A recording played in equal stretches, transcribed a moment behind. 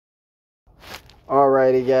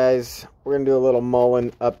Alrighty guys, we're going to do a little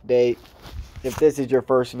Mullen update. If this is your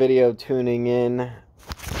first video tuning in,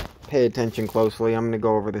 pay attention closely. I'm going to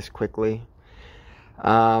go over this quickly.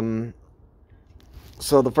 So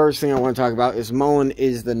the first thing I want to talk about is Mullen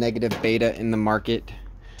is the negative beta in the market.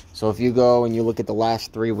 So if you go and you look at the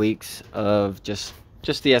last 3 weeks of just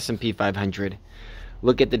the S&P 500,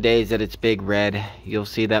 look at the days that it's big red, you'll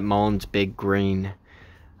see that Mullen's big green.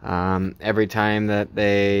 Every time that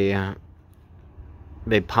they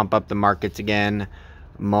pump up the markets again,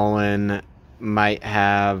 Mullen might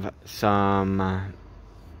have some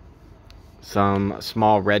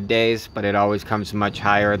small red days, but it always comes much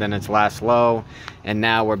higher than its last low. And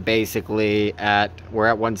now we're basically at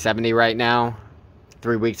 170 right now.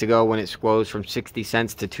 3 weeks ago, when it squoze from 60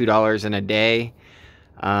 cents to $2 in a day,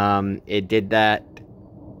 it did that.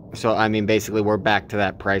 So I mean, basically we're back to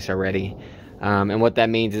that price already. And what that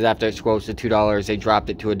means is after it squoze to $2, they dropped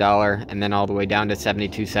it to $1 and then all the way down to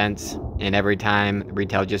 72 cents. And every time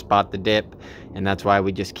retail just bought the dip, and that's why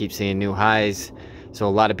we just keep seeing new highs. So a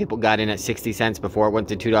lot of people got in at 60 cents before it went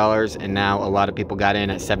to $2, and now a lot of people got in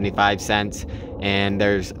at 75 cents, and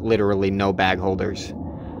there's literally no bag holders.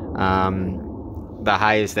 The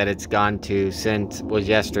highest that it's gone to since was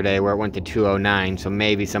yesterday, where it went to 209. So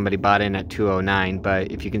maybe somebody bought in at 209,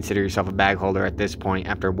 but if you consider yourself a bag holder at this point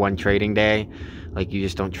after one trading day, like, you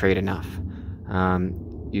just don't trade enough.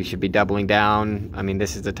 You should be doubling down. I mean,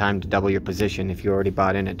 this is the time to double your position if you already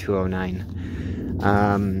bought in at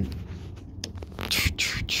 209.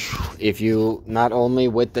 If you, not only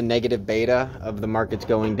with the negative beta of the markets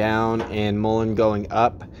going down and Mullen going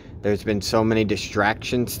up, there's been so many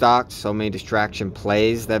distraction stocks, so many distraction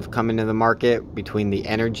plays that have come into the market, between the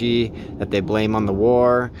energy that they blame on the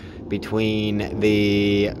war, between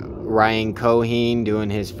the Ryan Cohen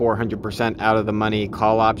doing his 400% out of the money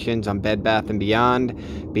call options on Bed Bath &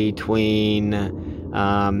 Beyond, between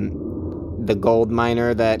the gold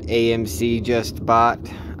miner that AMC just bought,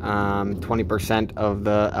 20% of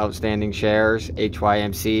the outstanding shares,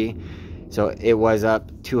 HYMC. So it was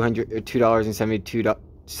up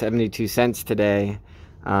 $2.72 today,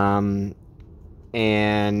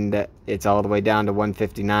 and it's all the way down to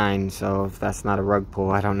 159. So if that's not a rug pull,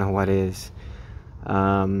 I don't know what is.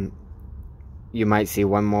 You might see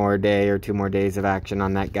one more day or 2 more days of action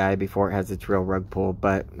on that guy before it has its real rug pull,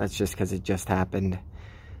 but that's just because it just happened.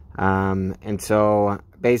 And so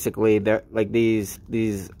basically, like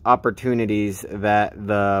these opportunities that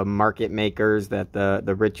the market makers, that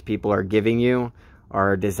the rich people are giving you,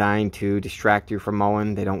 are designed to distract you from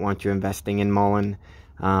Mullen. They don't want you investing in Mullen.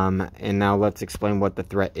 And now let's explain what the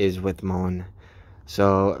threat is with Mullen.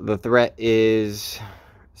 So the threat is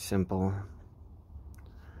simple.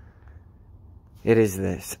 It is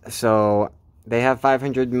this. So they have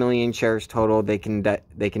 500 million shares total. They can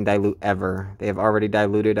dilute ever. They have already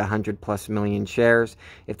diluted 100+ million shares.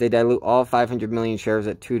 If they dilute all 500 million shares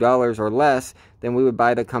at $2 or less, then we would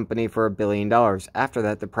buy the company for $1 billion. After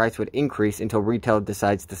that, the price would increase until retail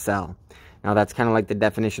decides to sell. Now, that's kind of like the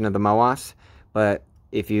definition of the MOAS, but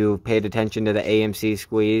if you paid attention to the AMC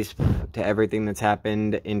squeeze, to everything that's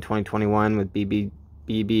happened in 2021 with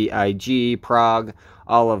BBIG, Prague,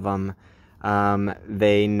 all of them,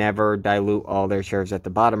 they never dilute all their shares at the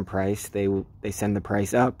bottom price. They send the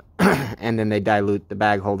price up, and then they dilute the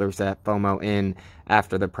bag holders that FOMO in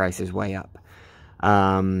after the price is way up.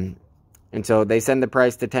 And so they send the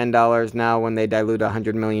price to $10. Now when they dilute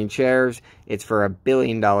 100 million shares, it's for $1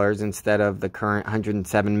 billion instead of the current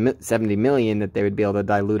 170 million that they would be able to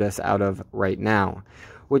dilute us out of right now,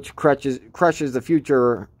 which crushes the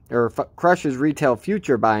future, or crushes retail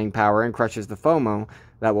future buying power, and crushes the FOMO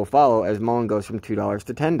that will follow as Mullen goes from $2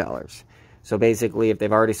 to $10. So basically, if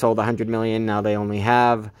they've already sold 100 million, now they only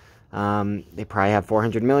have, they probably have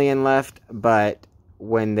 400 million left, but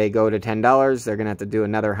when they go to $10, they're going to have to do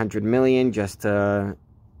another 100 million just to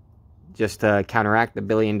counteract the $1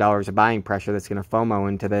 billion of buying pressure that's going to FOMO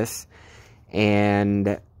into this.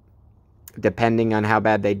 And depending on how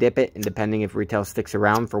bad they dip it, and depending if retail sticks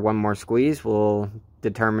around for one more squeeze, will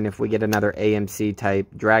determine if we get another AMC type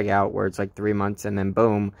drag out where it's like 3 months and then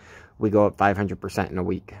boom, we go up 500% in a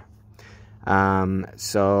week.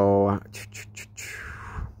 So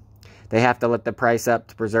they have to let the price up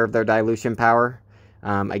to preserve their dilution power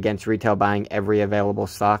against retail buying every available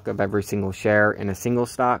stock of every single share in a single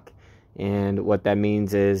stock. And what that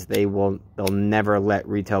means is they'll never let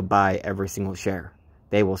retail buy every single share.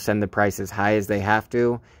 They will send the price as high as they have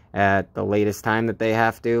to at the latest time that they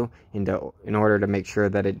have to in order to make sure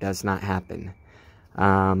that it does not happen.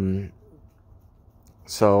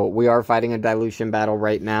 So we are fighting a dilution battle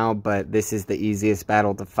right now, but this is the easiest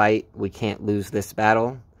battle to fight. We can't lose this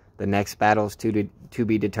battle. The next battle's to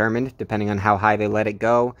be determined, depending on how high they let it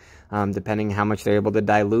go, depending how much they're able to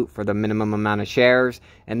dilute for the minimum amount of shares,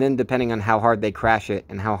 and then depending on how hard they crash it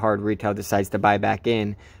and how hard retail decides to buy back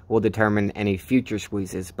in, will determine any future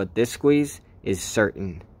squeezes. But this squeeze is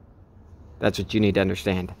certain. That's what you need to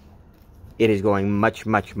understand. It is going much,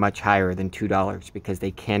 much, much higher than $2 because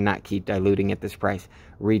they cannot keep diluting at this price.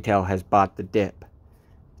 Retail has bought the dip.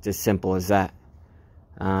 It's as simple as that.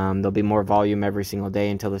 There'll be more volume every single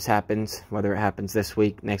day until this happens. Whether it happens this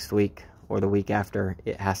week, next week, or the week after,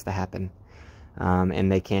 it has to happen.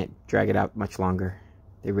 And they can't drag it out much longer.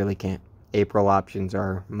 They really can't. April options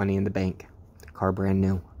are money in the bank. Car brand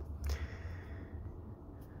new.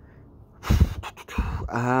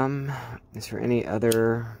 Is there any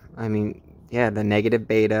other... I mean, yeah, the negative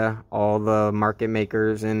beta, all the market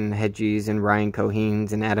makers and Hedgies and Ryan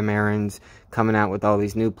Cohens and Adam Aarons coming out with all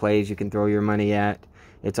these new plays you can throw your money at.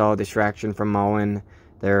 It's all a distraction from Mullen.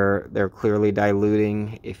 They're clearly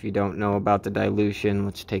diluting. If you don't know about the dilution,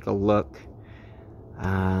 let's take a look.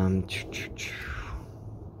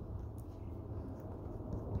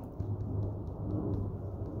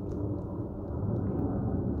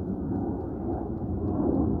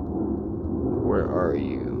 Where are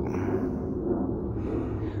you?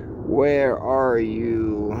 Where are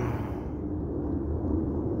you?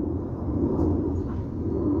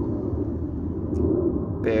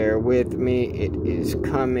 Bear with me, it is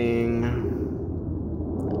coming.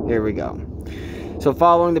 Here we go. So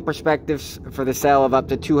following the perspectives for the sale of up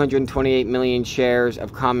to 228 million shares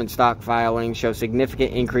of common stock filings show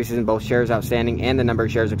significant increases in both shares outstanding and the number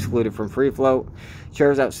of shares excluded from free float.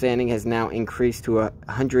 Shares outstanding has now increased to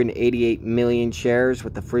 188 million shares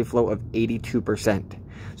with a free float of 82%.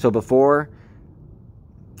 So before,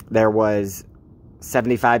 there was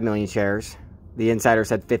 75 million shares. The insider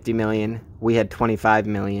said 50 million. We had 25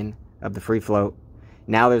 million of the free float.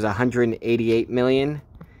 Now there's 188 million.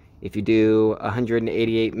 If you do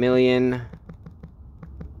 188 million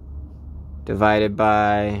divided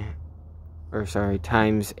by,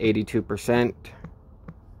 times 82%,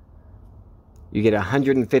 you get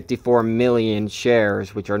 154 million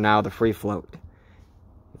shares, which are now the free float.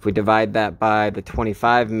 If we divide that by the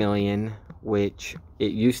 25 million, which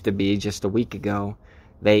it used to be just a week ago,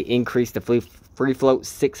 they increased the free float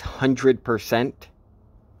 600%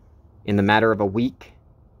 in the matter of a week.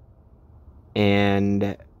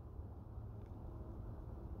 And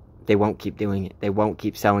they won't keep doing it. They won't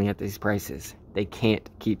keep selling at these prices. They can't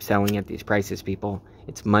keep selling at these prices, people.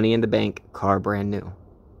 It's money in the bank, car brand new.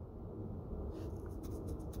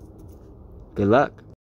 Good luck.